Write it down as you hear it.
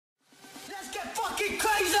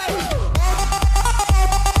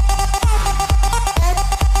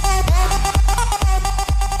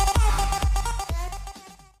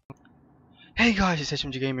guys, it's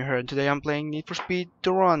SMG Gamer here, and today I'm playing Need for Speed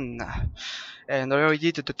The Run. And I already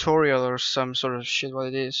did the tutorial or some sort of shit what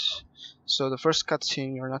it is. So the first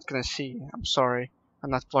cutscene you're not gonna see. I'm sorry. I'm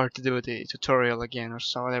not bothered to do the tutorial again or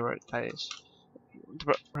so whatever that is.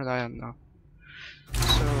 But I don't know.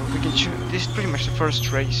 So we can choose. This is pretty much the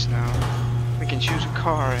first race now. We can choose a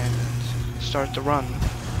car and start the run.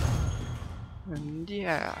 And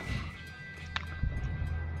yeah.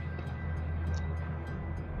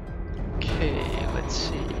 Okay, let's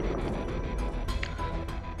see.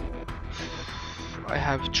 I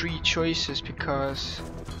have 3 choices because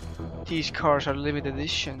these cars are limited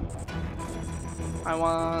edition. I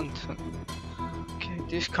want... Okay,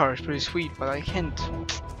 this car is pretty sweet, but I can't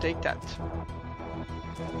take that.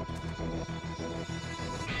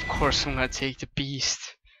 Of course I'm gonna take the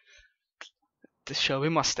Beast. The Shelby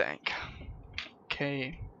Mustang.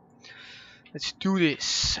 Okay, let's do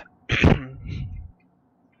this.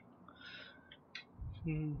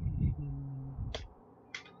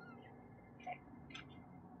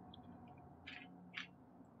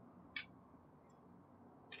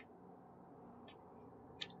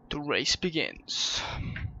 The race begins.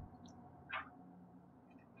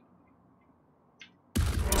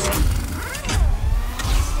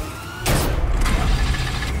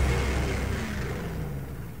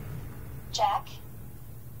 Jack?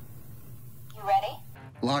 You ready?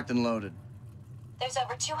 Locked and loaded. There's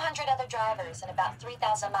over 200 other drivers and about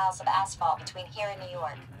 3,000 miles of asphalt between here and New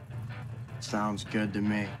York. Sounds good to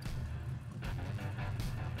me.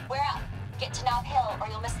 We're out. Get to Knob Hill or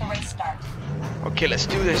you'll miss the race start. Okay, let's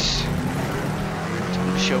do this.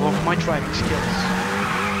 Time to show off my driving skills.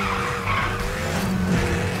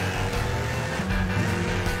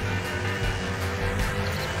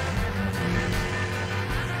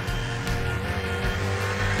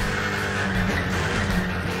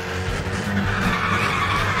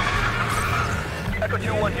 Echo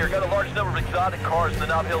 2-1 here. Got a large number of exotic cars in the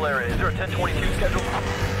Knob Hill area. Is there a 1022 schedule?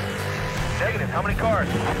 Negative. How many cars?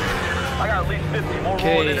 I got at least 50. More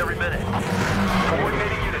rolling in every minute.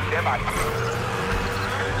 Coordinating unit. Stand by.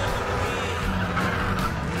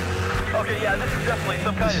 Okay, yeah, this is definitely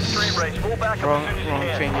some kind of stream race. Roll back up as soon as you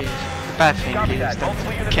can. Thing is, the bad thing is that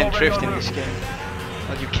you can't drift in this game.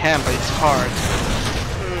 Well, you can, but it's hard.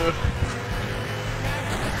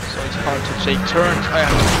 So it's hard to take turns. I have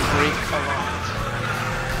to brake a lot.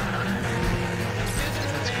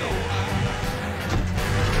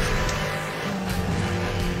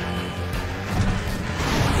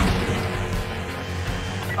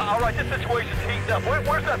 Alright, this situation's heating up.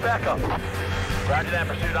 Where's that backup? Roger that,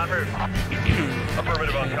 pursuit en route.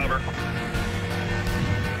 Affirmative on cover.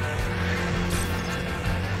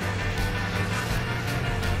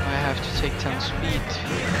 I have to take 10 speed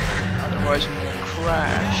here, otherwise I'm gonna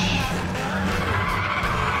crash.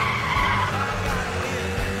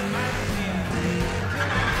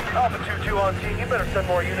 Alpha 2-2 on scene. You better send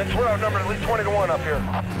more units. We're outnumbered at least 20 to 1 up here.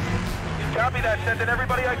 Copy that. Sending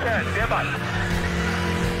everybody I can. Stand by.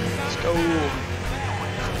 Go.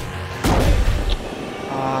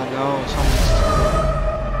 Ah no, someone's...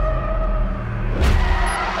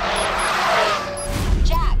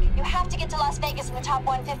 Jack, you have to get to Las Vegas in the top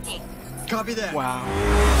 150. Copy that. Wow,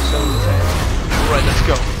 so intense. Alright, let's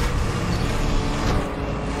go.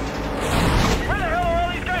 Where the hell are all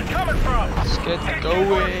these guys coming from? Let's get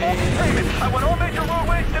going. I want all major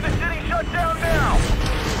roadways to the city shut down now.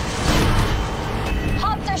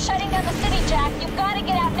 Hops are shutting down the city, Jack. You've got to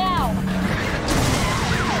get out now.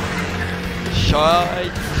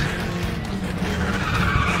 Shite.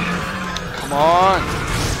 Come on.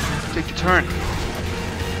 Take the turn.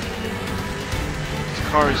 This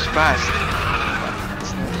car is fast.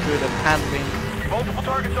 It's not good at handling. Multiple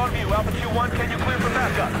targets on view. Alpha 2-1, can you clear for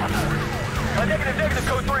backup? Negative,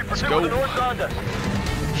 code 3. Pursue with the north Honda.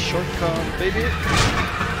 Shortcut, baby.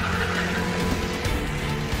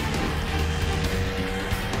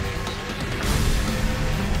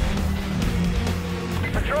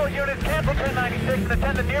 Patrol units, cancel 1096 and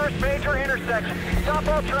attend the nearest major intersection. Stop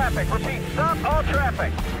all traffic. Repeat, stop all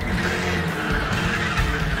traffic.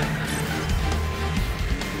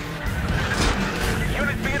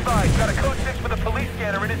 Units be advised, got a code 6 with a police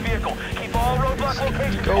scanner in his vehicle. Keep all roadblock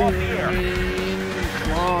locations off the air.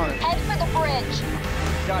 Come on. Head for the bridge.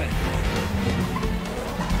 Got it.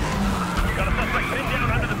 Got a suspect pinned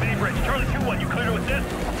down under the Bay Bridge. Charlie 2-1, you clear to assist?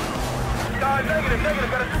 Negative.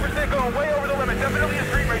 Got a super stick going way over the limit. Definitely a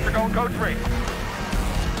street racer going code 3.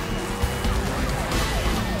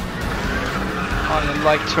 I don't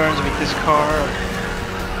like turns with this car.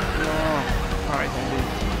 No. Alright, I did.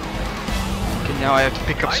 Okay, now I have to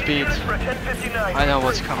pick up speed. I know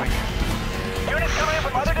what's coming. Units coming in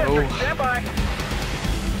from other districts. Stand by.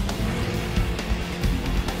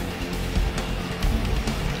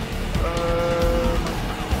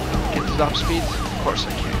 top speed? Of course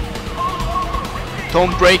I can.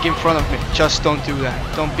 Don't brake in front of me. Just don't do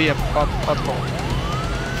that. Don't be a butthole.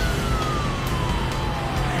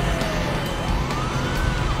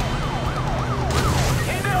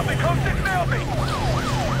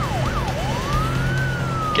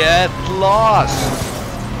 Get lost!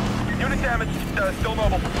 Unit damage, still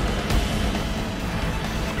mobile.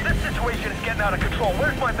 This situation is getting out of control.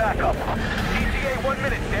 Where's my backup? ETA 1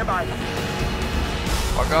 minute, stand by.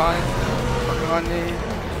 Pagani.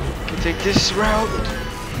 Can take this route.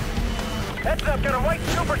 Heads up, got a white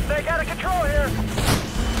super snake out of control here.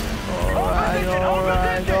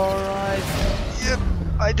 Alright. Yep,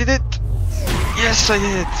 I did it. Yes, I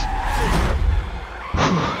did it.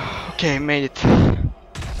 Okay, made it.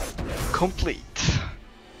 Complete.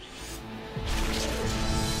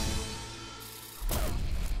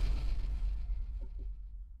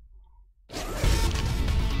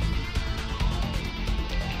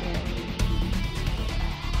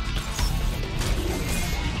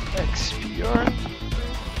 XP earned.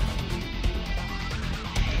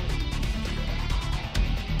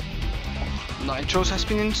 Nitros has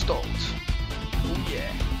been installed. Oh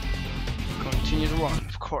yeah. Continue to run,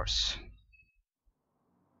 of course.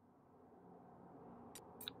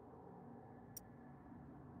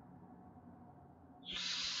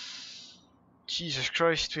 Jesus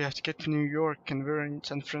Christ, we have to get to New York and we're in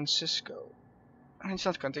San Francisco. It's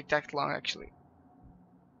not gonna take that long actually.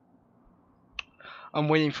 I'm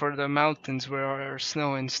waiting for the mountains where there's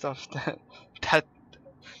snow and stuff that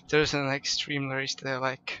there's an extreme race that I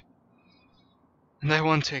like. And I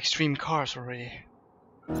want to extreme cars already.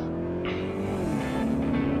 Okay,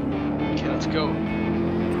 let's go.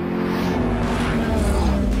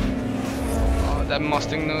 Oh, that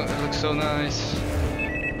Mustang looks so nice.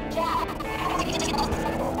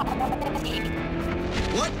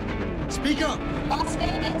 What? Speak up. Las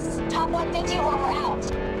Vegas, top 150 or we're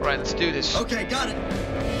out. Right, let's do this. Okay, got it.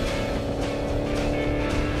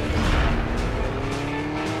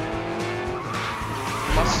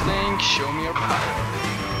 Mustang, show me your power.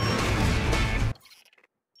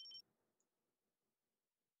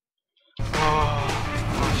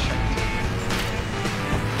 Oh shit.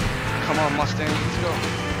 Come on, Mustang, let's go. We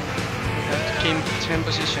have to keep 10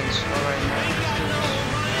 positions. Alright, now let's do this.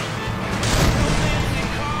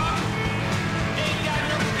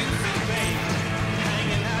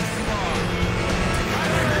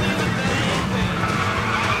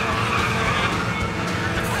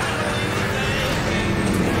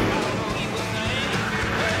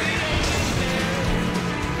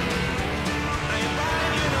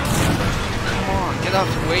 Get out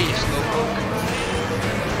of the way, you slowpoke.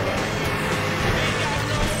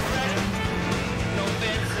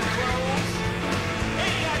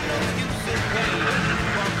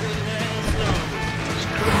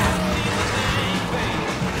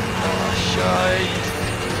 Oh, shite.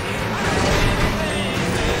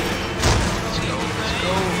 Let's go.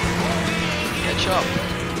 Catch up.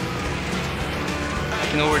 I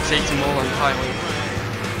can overtake them all on the highway.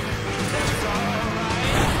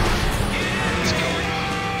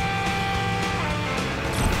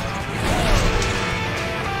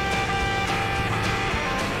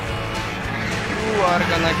 You are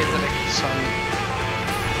gonna get wrecked, son.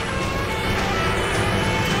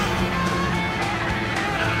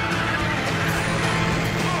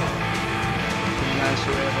 Nice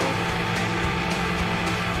rebel.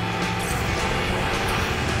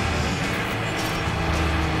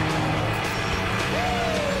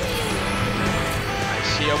 I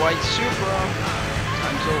see a white Supra.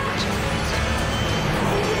 Time's over.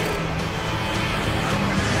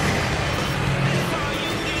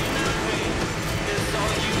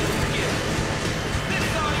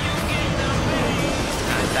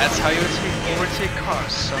 That's how you overtake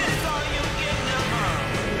cars, son.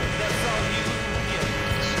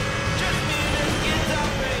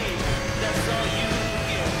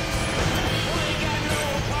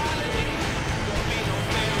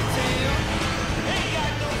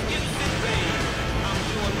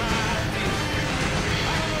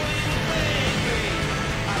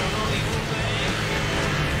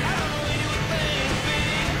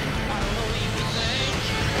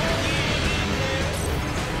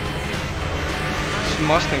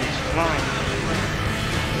 Mustang is flying.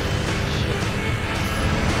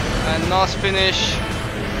 And nice finish.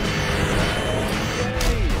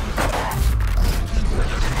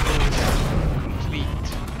 Complete.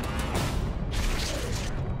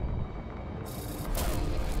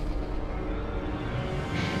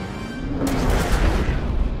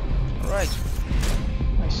 Alright.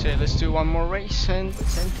 I say let's do one more race and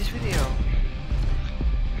let's end this video.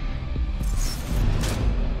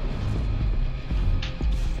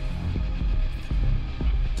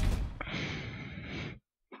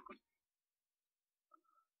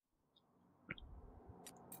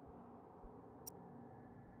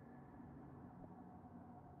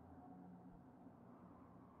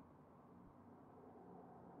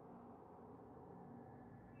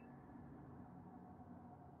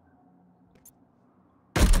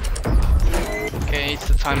 it's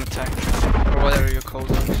the time attack, or whatever you call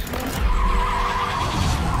it.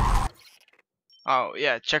 Oh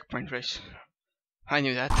yeah, checkpoint race. I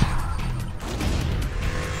knew that.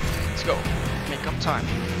 Let's go. Make up time.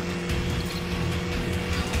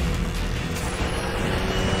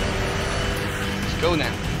 Let's go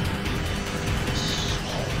now.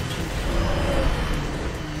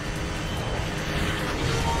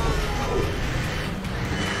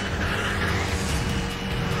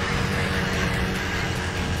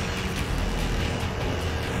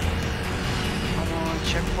 Come on,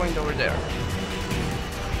 checkpoint over there.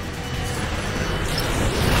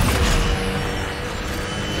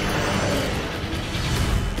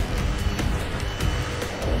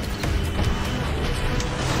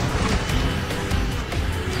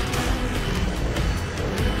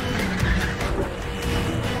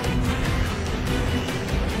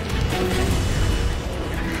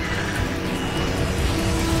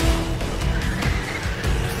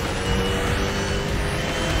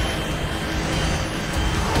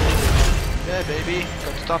 Yeah, baby.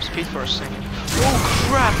 Got to top speed for a second. Oh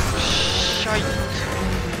crap! Shite!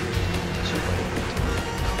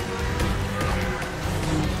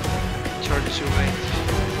 Turned too late.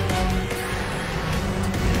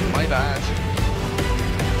 My bad.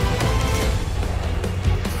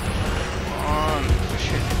 Come on,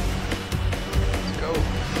 push it. Let's go.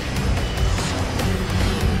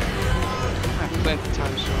 I have plenty of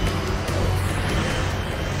time, so.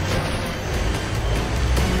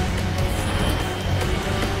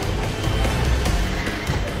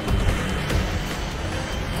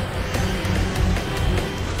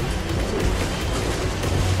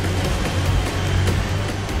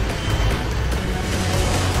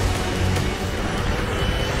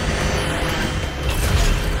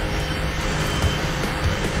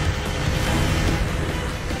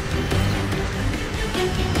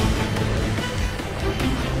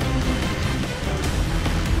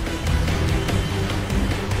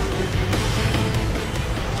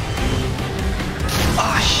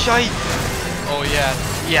 Shite! Oh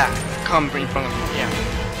yeah, come in front of me, yeah,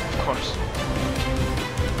 of course.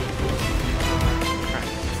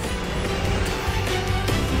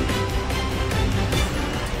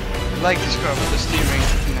 I like this car, but the steering,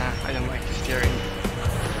 nah, I don't like the steering.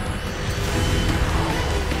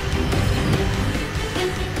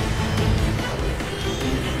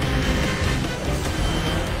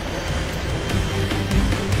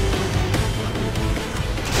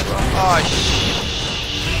 Oh shit!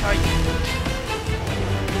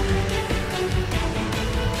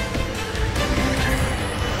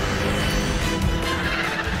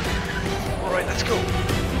 Alright, let's go.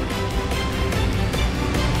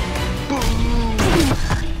 Boom!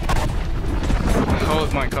 Oh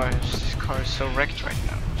my god, this car is so wrecked right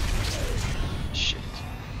now. Shit.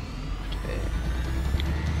 Okay.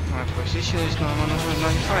 My position is now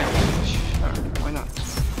 195. Sure, why not?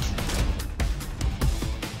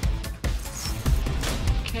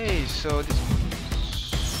 Okay, so this.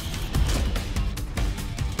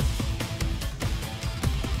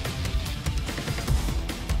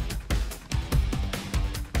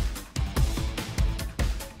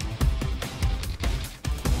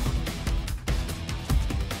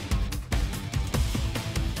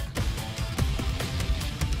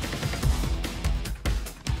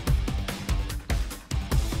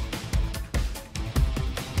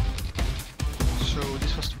 So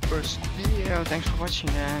this was the first video. Thanks for watching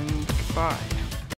and goodbye.